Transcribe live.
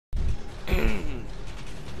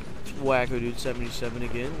Wacko-Dude77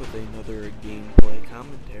 again with another gameplay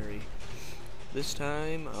commentary. This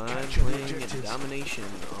time I'm playing Domination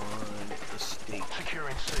on the state.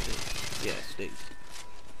 Yeah, state.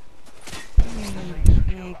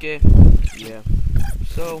 Okay, yeah.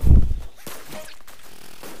 So,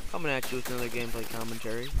 coming at you with another gameplay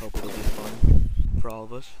commentary. Hope it'll be fun for all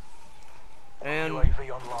of us. And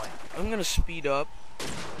I'm gonna speed up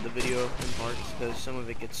the video in parts because some of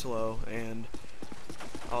it gets slow, and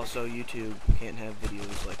also YouTube can't have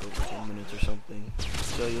videos like over 10 minutes or something,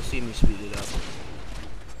 so you'll see me speed it up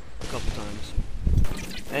a couple times.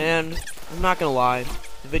 And I'm not gonna lie,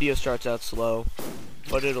 the video starts out slow,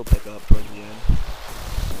 but it'll pick up towards the end.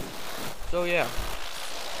 So yeah,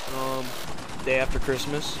 day after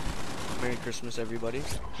Christmas. Merry Christmas, everybody.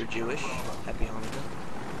 If you're Jewish, Happy Hanukkah.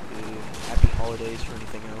 Happy holidays for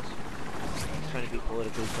anything else. I'm trying to be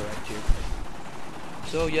politically correct here.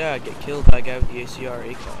 So yeah, I get killed by a guy with the ACR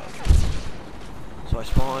A-Class. So I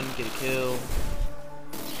spawn, get a kill,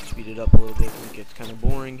 speed it up a little bit because it gets kind of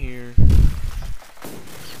boring here.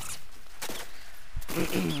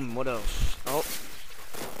 What else? Oh,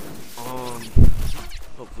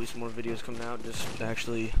 hopefully some more videos come out. Just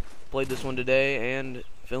actually played this one today and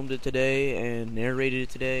filmed it today and narrated it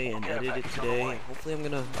today and edited it today, and hopefully I'm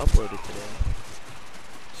gonna upload it today.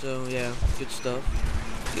 So yeah, good stuff.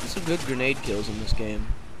 Getting some good grenade kills in this game.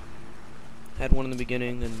 Had one in the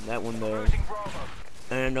beginning and that one there.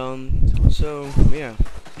 And so yeah,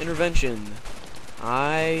 intervention.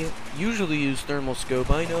 I usually use thermal scope.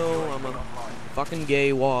 I know I'm a fucking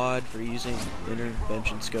gay wad for using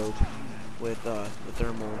intervention scope with the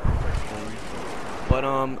thermal thing. But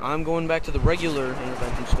I'm going back to the regular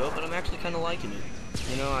intervention scope, and I'm actually kind of liking it.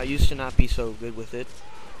 You know, I used to not be so good with it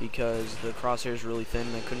because the crosshair is really thin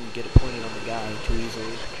and I couldn't get it pointed on the guy too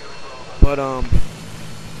easily. But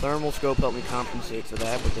thermal scope helped me compensate for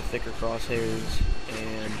that with the thicker crosshairs,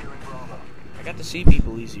 and I got to see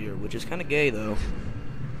people easier, which is kind of gay though,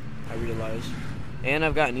 I realize. And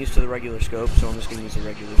I've gotten used to the regular scope, so I'm just going to use the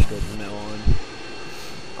regular scope from now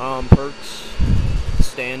on. Perks,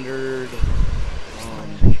 standard,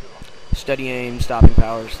 steady aim, stopping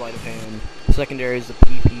power, sleight of hand. Secondary is the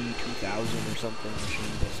PP2000 or something,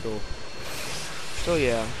 machine pistol. So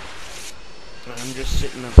yeah, I'm just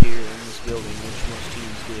sitting up here in this building, which most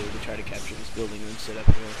teams do. They try to capture this building and sit up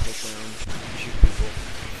here, look around, shoot people.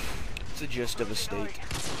 It's the gist of a state.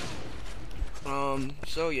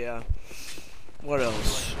 So yeah, what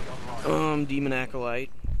else? Demon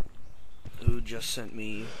Acolyte, who just sent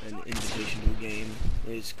me an invitation to a game,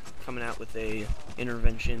 is coming out with a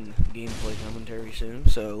intervention gameplay commentary soon,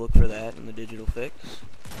 so look for that in the TheDigitalFix.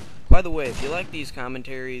 By the way, if you like these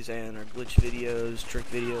commentaries and our glitch videos, trick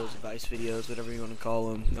videos, advice videos, whatever you want to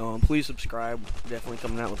call them, please subscribe. Definitely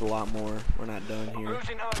coming out with a lot more. We're not done here.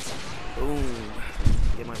 Boom.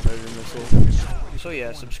 Get my predator missile. So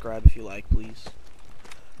yeah, subscribe if you like, please.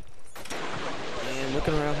 And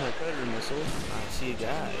looking around my predator missile, I see a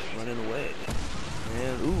guy running away.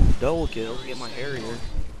 And ooh, double kill, get my Harrier.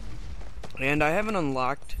 And I haven't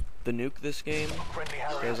unlocked the nuke this game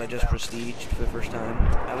because I just prestiged for the first time.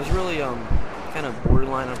 I was really kind of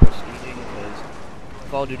borderline on prestiging because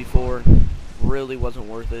Call of Duty 4 really wasn't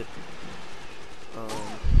worth it.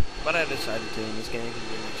 But I decided to in this game because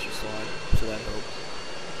it was an extra slot, so that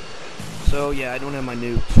helped. So yeah, I don't have my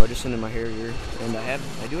nuke, so I just sent in my Harrier, and I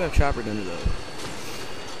do have chopper gunner though.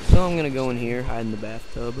 So I'm gonna go in here, hide in the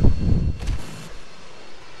bathtub.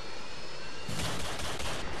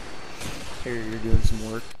 Harrier doing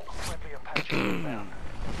some work. I'm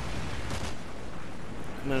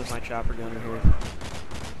with my chopper gunner here.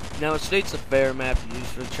 Now it states a fair map to use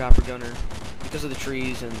for the chopper gunner because of the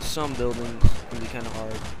trees and some buildings can be kind of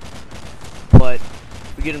hard. But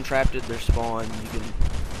if we get them trapped at their spawn, you can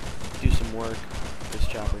do some work with this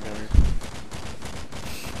chopper gunner.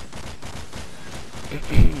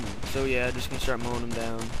 So yeah, just gonna start mowing them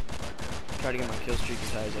down. Try to get my kill streak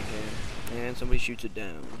as high as I can. And somebody shoots it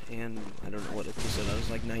down. And I don't know what it said. I was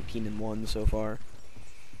like 19-1 so far.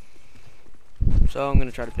 So I'm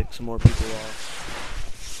gonna try to pick some more people off.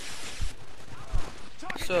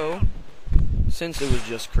 So, since it was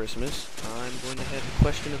just Christmas, I'm going to have the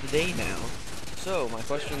question of the day now. So, my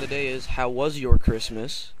question of the day is, how was your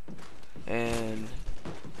Christmas? And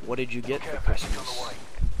what did you get for Christmas?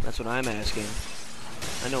 That's what I'm asking.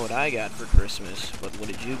 I know what I got for Christmas, but what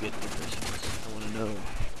did you get for Christmas? I want to know.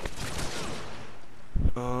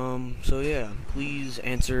 So yeah, please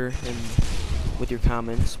answer with your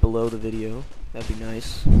comments below the video. That'd be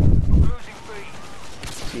nice.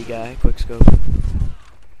 See you guy, quick scope.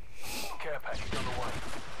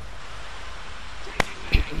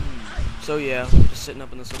 So yeah, just sitting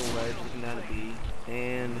up in this little ledge, looking down at B,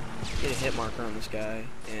 and get a hit marker on this guy,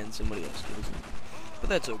 and somebody else kills him. But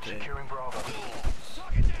that's okay.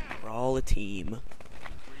 We're all a team.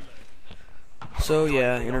 So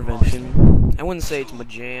yeah, intervention. I wouldn't say it's my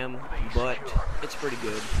jam, but it's pretty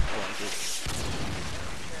good. I like it.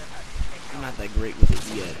 I'm not that great with it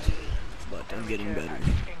yet, but I'm getting better.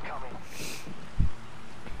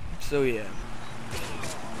 So yeah,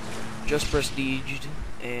 just prestiged,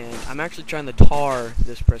 and I'm actually trying to tar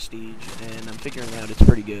this prestige, and I'm figuring out it's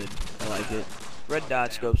pretty good. I like it. Red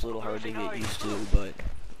dot scope's a little hard to get used to, but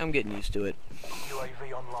I'm getting used to it.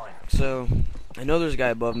 So I know there's a guy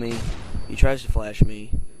above me. He tries to flash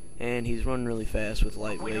me, and he's running really fast with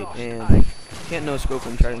lightweight, and can't no scope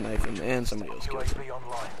him, try to knife him, and somebody else kills him.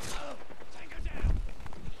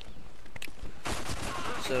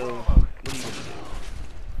 So what are you gonna do?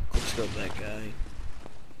 Quick scope that guy.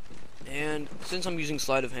 And since I'm using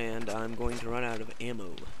sleight of hand, I'm going to run out of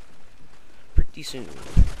ammo pretty soon.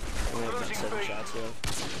 I only have about 7 shots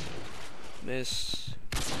left. Miss.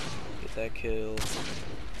 Get that kill.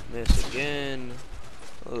 Miss again.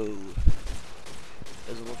 Oh.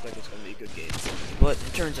 Doesn't look like it's going to be a good game. But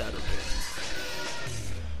it turns out okay.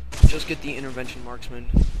 Just get the intervention marksman.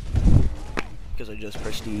 Because I just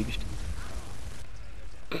prestiged.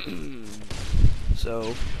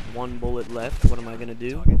 So, 1 bullet left. What am I going to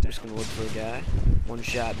do? I'm just going to look for a guy. 1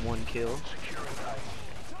 shot, 1 kill.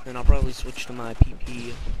 And I'll probably switch to my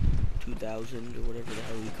PP 2000 or whatever the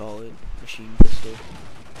hell you call it. Machine pistol.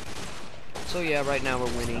 So yeah, right now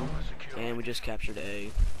we're winning. And we just captured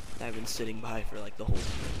A. I've been sitting by for like the whole time.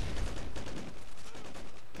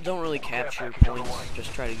 Don't really capture points.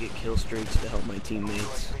 Just try to get kill streaks to help my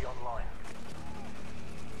teammates.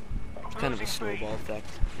 It's kind of a snowball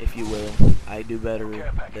effect, if you will. I do better,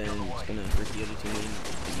 then it's gonna hurt the other team.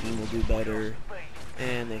 The team will do better,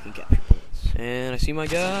 and they can capture points. And I see my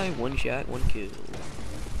guy, 1 shot, 1 kill.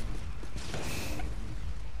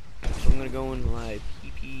 So I'm gonna go in my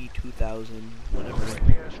PP 2000, whatever.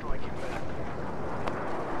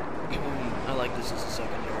 I like this as a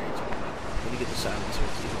secondary. Let me get the silencer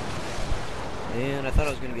too. And I thought I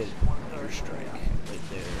was gonna get an airstrike right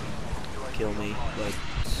there, kill me, but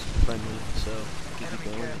it's friendly, so keep it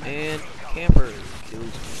going. And camper kills me.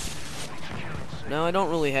 Now I don't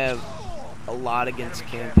really have a lot against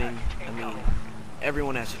camping. I mean,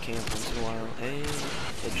 everyone has to camp once in a while, and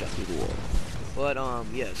it shot through the wall. But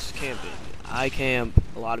yes, camping. I camp.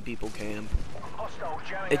 A lot of people camp.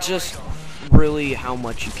 It's just really how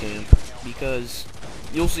much you camp, because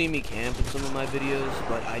you'll see me camp in some of my videos,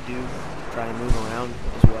 but I do try and move around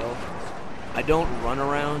as well. I don't run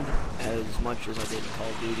around as much as I did in Call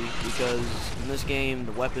of Duty, because in this game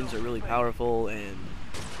the weapons are really powerful, and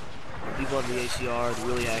people have the ACR, they're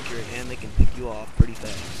really accurate, and they can pick you off pretty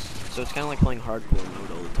fast. So it's kind of like playing hardcore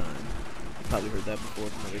mode all the time. You've probably heard that before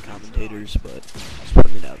from other commentators, but just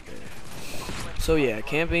putting it out there. So yeah,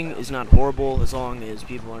 camping is not horrible as long as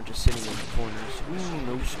people aren't just sitting in the corners. Ooh,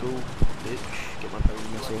 no scope, bitch. Get my parry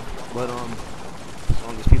missile. But as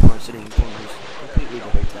long as people aren't sitting in corners completely the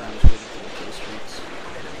whole time, just waiting for the kill streaks.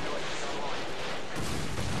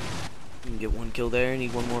 You can get 1 kill there.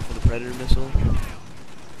 Need 1 more for the predator missile.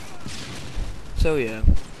 So yeah.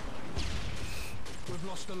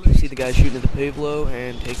 You see the guy shooting at the Pavlo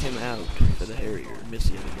and take him out for the Harrier. Miss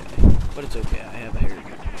the other guy. But it's okay, I have a Harrier.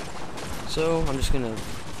 So I'm just gonna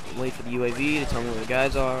wait for the UAV to tell me where the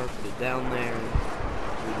guys are, put it down there,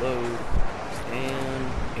 reload,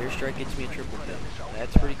 and airstrike gets me a triple kill.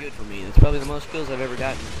 That's pretty good for me. That's probably the most kills I've ever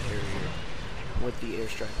gotten with the Harrier, with the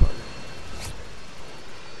airstrike part.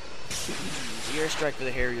 The airstrike for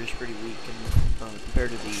the Harrier is pretty weak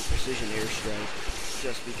compared to the precision airstrike,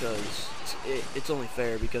 just because it's only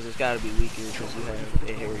fair, because it's got to be weaker because you have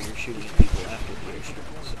a Harrier shooting at people after the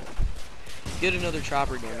airstrike. So. Get another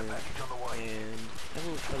chopper gunner, and have a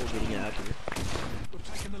little trouble getting out here.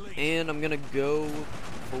 And I'm gonna go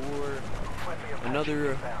for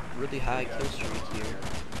another really high kill streak here.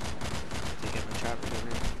 Take out my chopper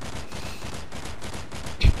gunner.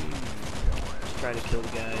 Just try to kill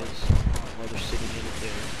the guys while they're sitting in it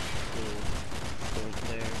there. Little point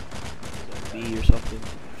there. B or something.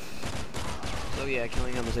 So yeah,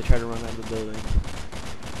 killing them as I try to run out of the building.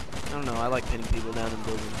 I don't know, I like pinning people down in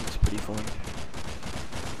buildings, it's pretty fun.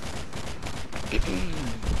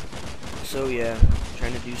 So yeah,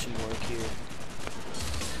 trying to do some work here.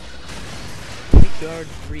 Point guard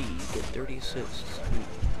 3, get 30 assists.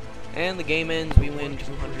 And the game ends, we win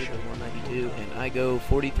 200 to 192, and I go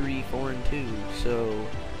 43, 4 and 2. So,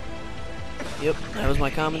 yep, that was my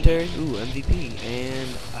commentary. Ooh, MVP, and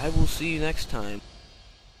I will see you next time.